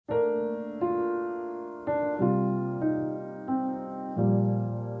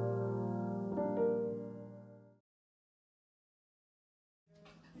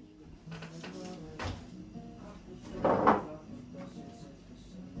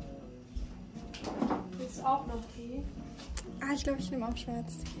du auch noch Tee? Ah, ich glaube, ich nehme auch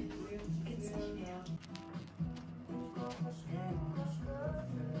Schwarztee. Geht's nicht mehr.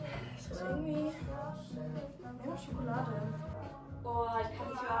 Das ist irgendwie... Ja, Schokolade. Oh, ich kann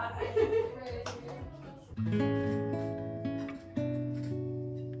nicht warten.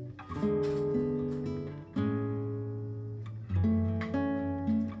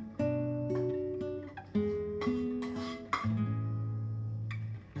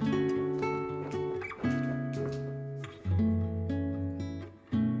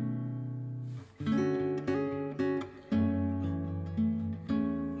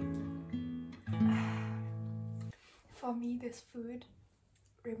 For me, this food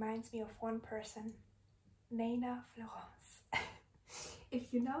reminds me of one person, Nana Florence.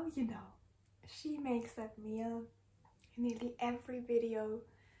 If you know, you know. She makes that meal in nearly every video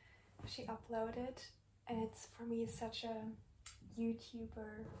she uploaded, and it's for me such a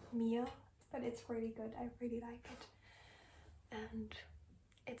YouTuber meal, but it's really good. I really like it, and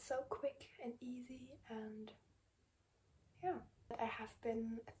it's so quick and easy. And yeah, I have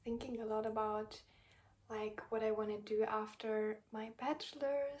been thinking a lot about like what I want to do after my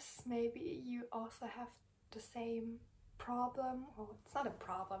bachelor's. Maybe you also have the same problem. Well, it's not a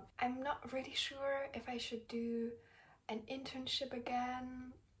problem. I'm not really sure if I should do an internship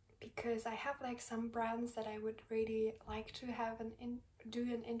again, because I have like some brands that I would really like to have do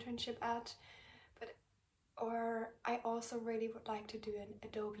an internship at, or I also really would like to do an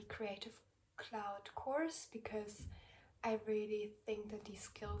Adobe Creative Cloud course, because I really think that these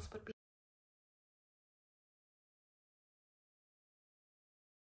skills would be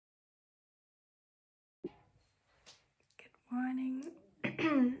morning.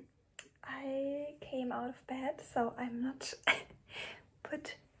 I came out of bed, so I'm not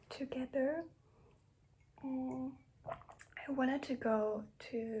put together. I wanted to go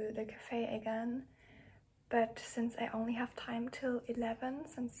to the cafe again, but since I only have time till 11,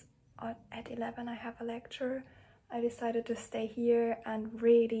 since at 11 I have a lecture, I decided to stay here and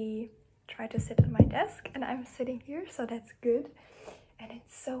really try to sit at my desk, and I'm sitting here, so that's good. And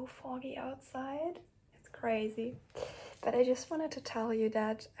it's so foggy outside, it's crazy. But I just wanted to tell you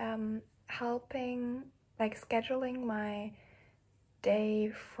that helping, like scheduling my day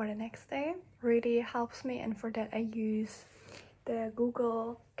for the next day really helps me, and for that I use the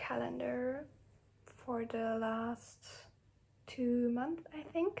Google Calendar for the last 2 months, I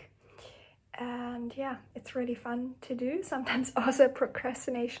think. And yeah, it's really fun to do, sometimes also a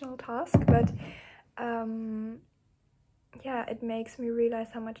procrastinational task, but yeah, it makes me realize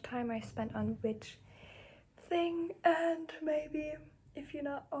how much time I spent on which thing. And maybe if you're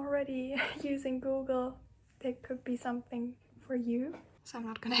not already using Google, there could be something for you. So I'm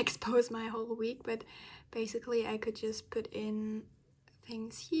not gonna expose my whole week, but basically I could just put in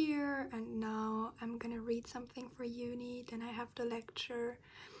things here, and now I'm gonna read something for uni, then I have the lecture,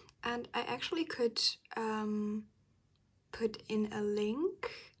 and I actually could put in a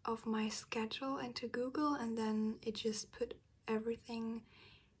link of my schedule into Google, and then it just put everything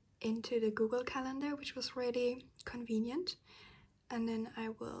into the Google Calendar, which was really convenient. And then I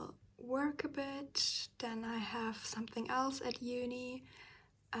will work a bit, then I have something else at uni,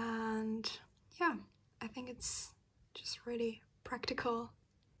 and yeah, I think it's just really practical.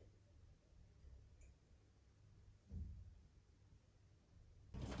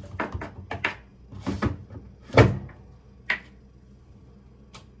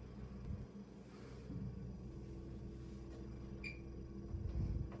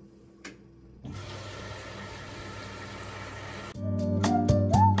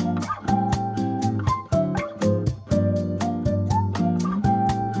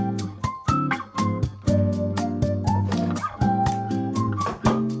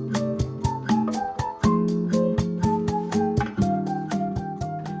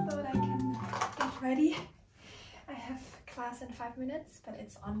 In 5 minutes, but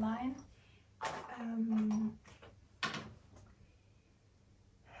it's online. I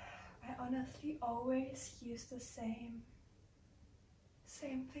honestly always use the same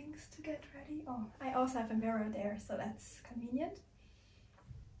things to get ready. Oh, I also have a mirror there, so that's convenient.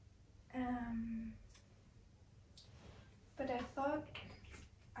 But I thought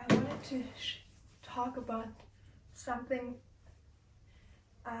I wanted to talk about something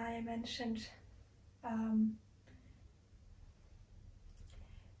I mentioned.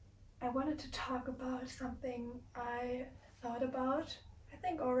 I wanted to talk about something I thought about, I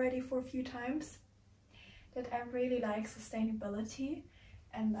think already for a few times, that I really like sustainability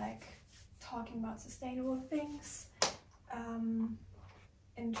and like talking about sustainable things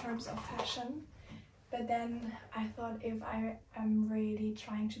in terms of fashion. But then I thought if I am really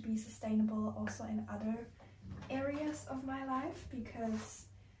trying to be sustainable also in other areas of my life, because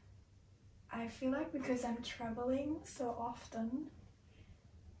I feel like because I'm traveling so often,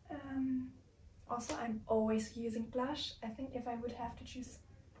 also I'm always using blush. I think if I would have to choose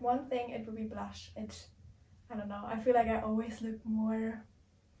one thing, it would be blush. I don't know, I feel like I always look more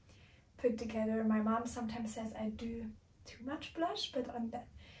put together. My mom sometimes says I do too much blush, but on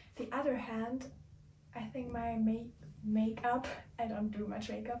the other hand, I think my makeup, I don't do much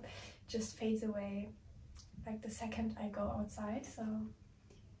makeup, just fades away like the second I go outside, so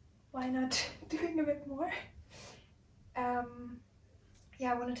why not doing a bit more?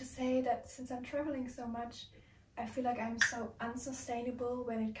 Yeah, I wanted to say that since I'm traveling so much, I feel like I'm so unsustainable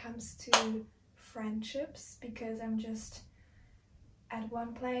when it comes to friendships, because I'm just at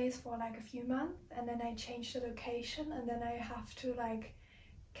one place for like a few months and then I change the location and then I have to like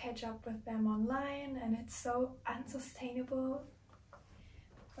catch up with them online, and it's so unsustainable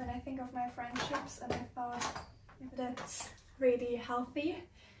when I think of my friendships. And I thought that's really healthy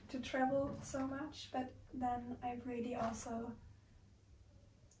to travel so much, but then I really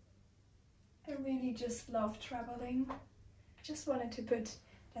just love traveling. I just wanted to put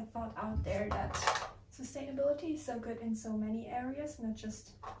that thought out there, that sustainability is so good in so many areas, not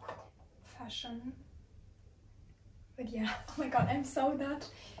just fashion. But yeah, oh my god, I'm so not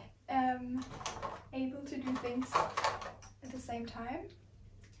able to do things at the same time.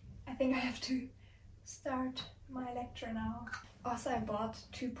 I think I have to start my lecture now. Also, I bought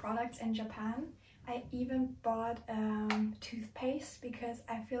 2 products in Japan. I even bought toothpaste, because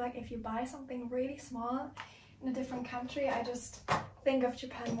I feel like if you buy something really small in a different country, I just think of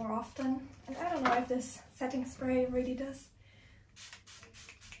Japan more often. And I don't know if this setting spray really does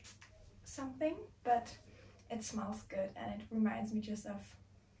something, but it smells good and it reminds me just of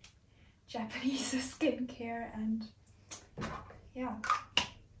Japanese skincare. And yeah,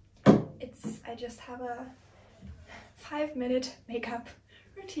 I just have a 5-minute makeup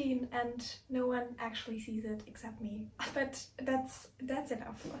routine and no one actually sees it except me, but that's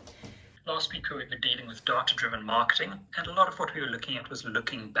enough. Last week we were dealing with data-driven marketing, and a lot of what we were looking at was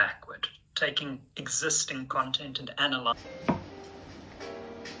looking backward, taking existing content and analyzing.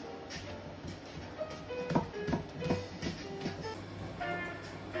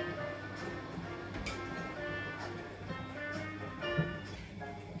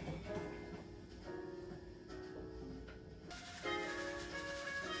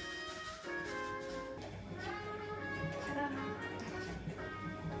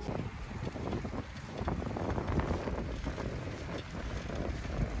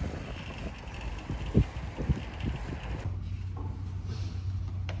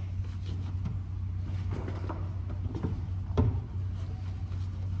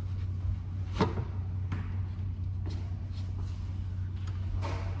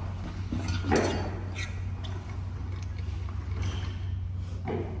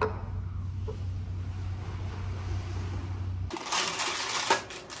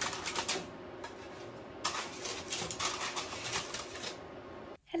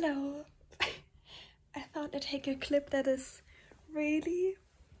 Hello. I thought I'd take a clip that is really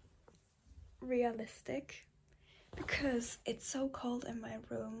realistic, because it's so cold in my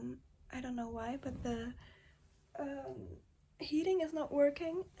room. I don't know why, but the heating is not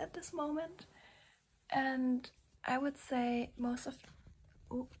working at this moment, and I would say most of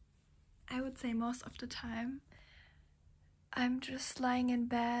the time I'm just lying in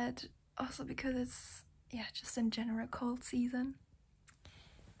bed, also because it's just in general cold season.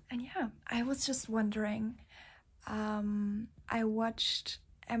 And yeah, I was just wondering, I watched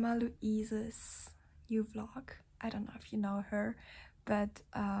Emma Louise's new vlog. I don't know if you know her, but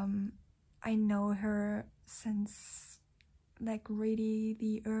I know her since like really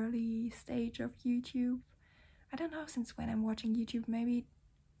the early stage of YouTube. I don't know since when I'm watching YouTube, maybe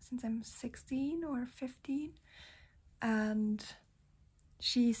since I'm 16 or 15, and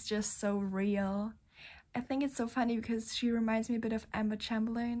she's just so real. I think it's so funny because she reminds me a bit of Amber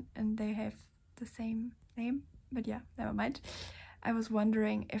Chamberlain and they have the same name, but yeah, never mind. I was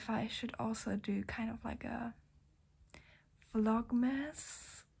wondering if I should also do kind of like a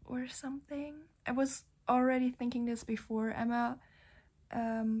vlogmas or something. I was already thinking this before Emma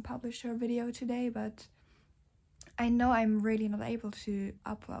published her video today, but I know I'm really not able to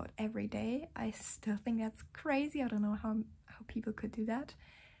upload every day. I still think that's crazy. I don't know how people could do that.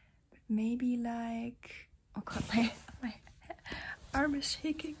 But maybe like, oh god, my arm is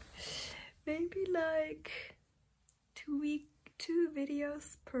shaking. Maybe like 2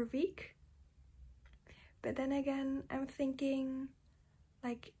 videos per week. But then again, I'm thinking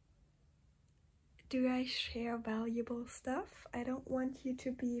like do I share valuable stuff? I don't want you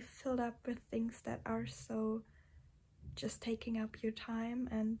to be filled up with things that are so just taking up your time,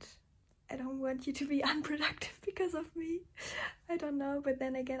 and I don't want you to be unproductive because of me. I don't know, but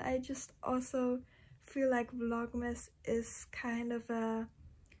then again, I just also feel like Vlogmas is kind of a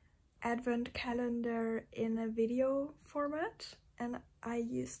advent calendar in a video format, and I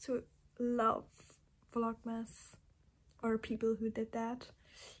used to love Vlogmas, or people who did that,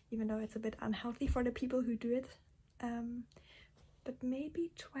 even though it's a bit unhealthy for the people who do it. But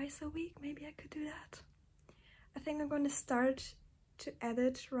maybe twice a week, maybe I could do that. I think I'm going to start to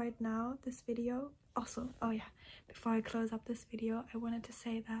edit right now this video. Also, oh yeah, before I close up this video, I wanted to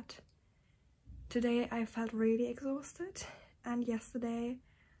say that today I felt really exhausted, and yesterday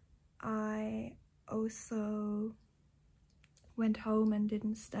I also went home and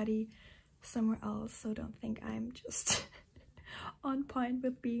didn't study somewhere else, so don't think I'm just on point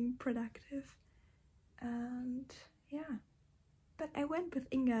with being productive. And yeah, but I went with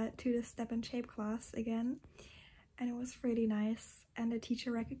Inga to the Step and Shape class again, and it was really nice, and the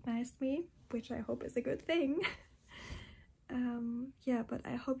teacher recognized me, which I hope is a good thing. Yeah, but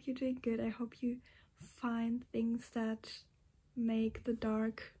I hope you're doing good. I hope you find things that make the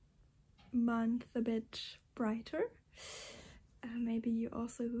dark month a bit brighter. Maybe you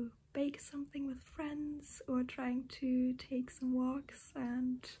also bake something with friends, or trying to take some walks,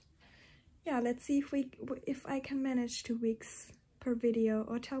 and yeah, let's see if I can manage 2 weeks per video,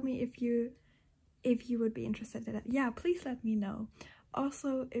 or tell me if you would be interested in it. Yeah, please let me know.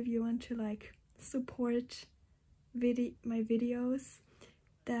 Also, if you want to like support my videos,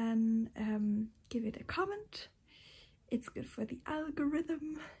 then give it a comment. It's good for the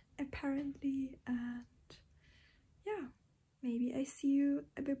algorithm apparently, and yeah, maybe I see you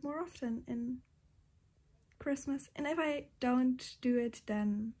a bit more often in Christmas. And if I don't do it,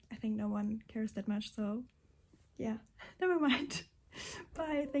 then I think no one cares that much, so yeah, never mind.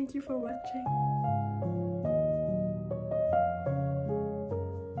 Bye, thank you for watching.